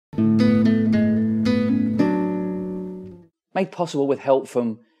Made possible with help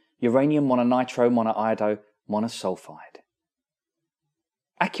from uranium mononitro monoiodo monosulfide.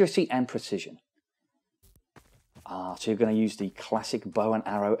 Accuracy and precision. So you're going to use the classic bow and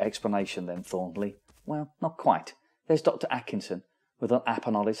arrow explanation then, Thornley. Well, not quite. There's Dr. Atkinson with an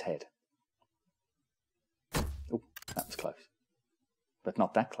apple on his head. Oh, that was close. But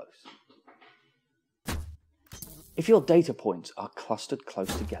not that close. If your data points are clustered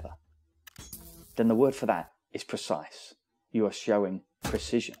close together, then the word for that is precise. You are showing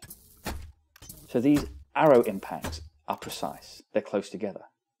precision. So these arrow impacts are precise. They're close together.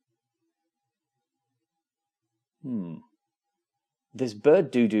 This bird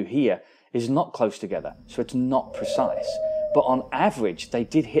doo-doo here is not close together, so it's not precise. But on average, they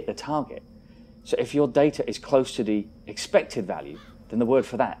did hit the target. So if your data is close to the expected value, then the word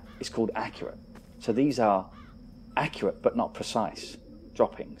for that is called accurate. So these are accurate but not precise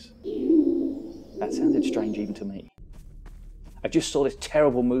droppings. That sounded strange even to me. I just saw this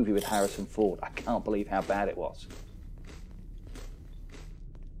terrible movie with Harrison Ford. I can't believe how bad it was.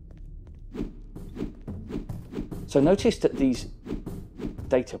 So notice that these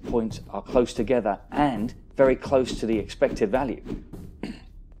data points are close together and very close to the expected value.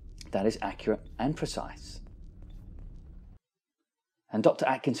 That is accurate and precise. And Dr.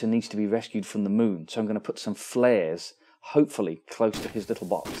 Atkinson needs to be rescued from the moon, so I'm going to put some flares, hopefully close to his little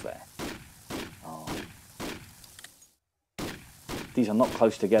box there. These are not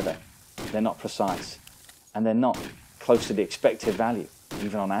close together, they're not precise, and they're not close to the expected value,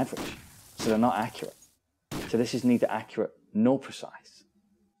 even on average, so they're not accurate. So this is neither accurate nor precise.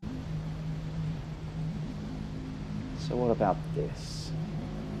 So what about this?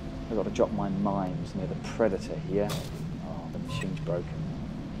 I've got to drop my mimes near the predator here. Oh, the machine's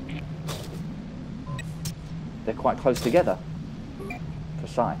broken. They're quite close together,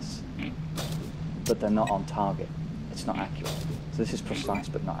 precise, but they're not on target. It's not accurate. So this is precise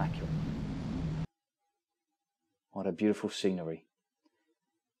but not accurate. What a beautiful scenery.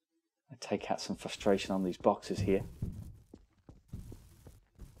 I take out some frustration on these boxes here.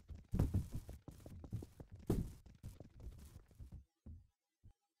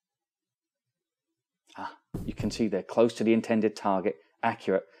 You can see they're close to the intended target,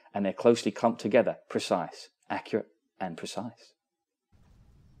 accurate, and they're closely clumped together, precise, accurate, and precise.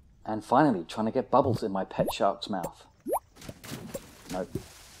 And finally, trying to get bubbles in my pet shark's mouth. Nope,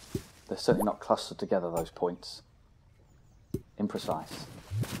 they're certainly not clustered together, those points. Imprecise.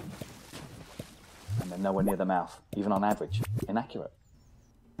 And they're nowhere near the mouth, even on average, inaccurate.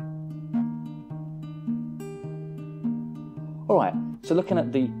 Alright, so looking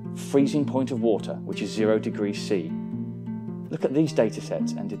at the freezing point of water, which is 0 degrees C, look at these data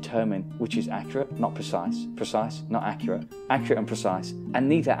sets and determine which is accurate, not precise, precise, not accurate, accurate and precise, and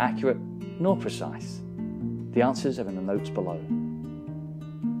neither accurate nor precise. The answers are in the notes below.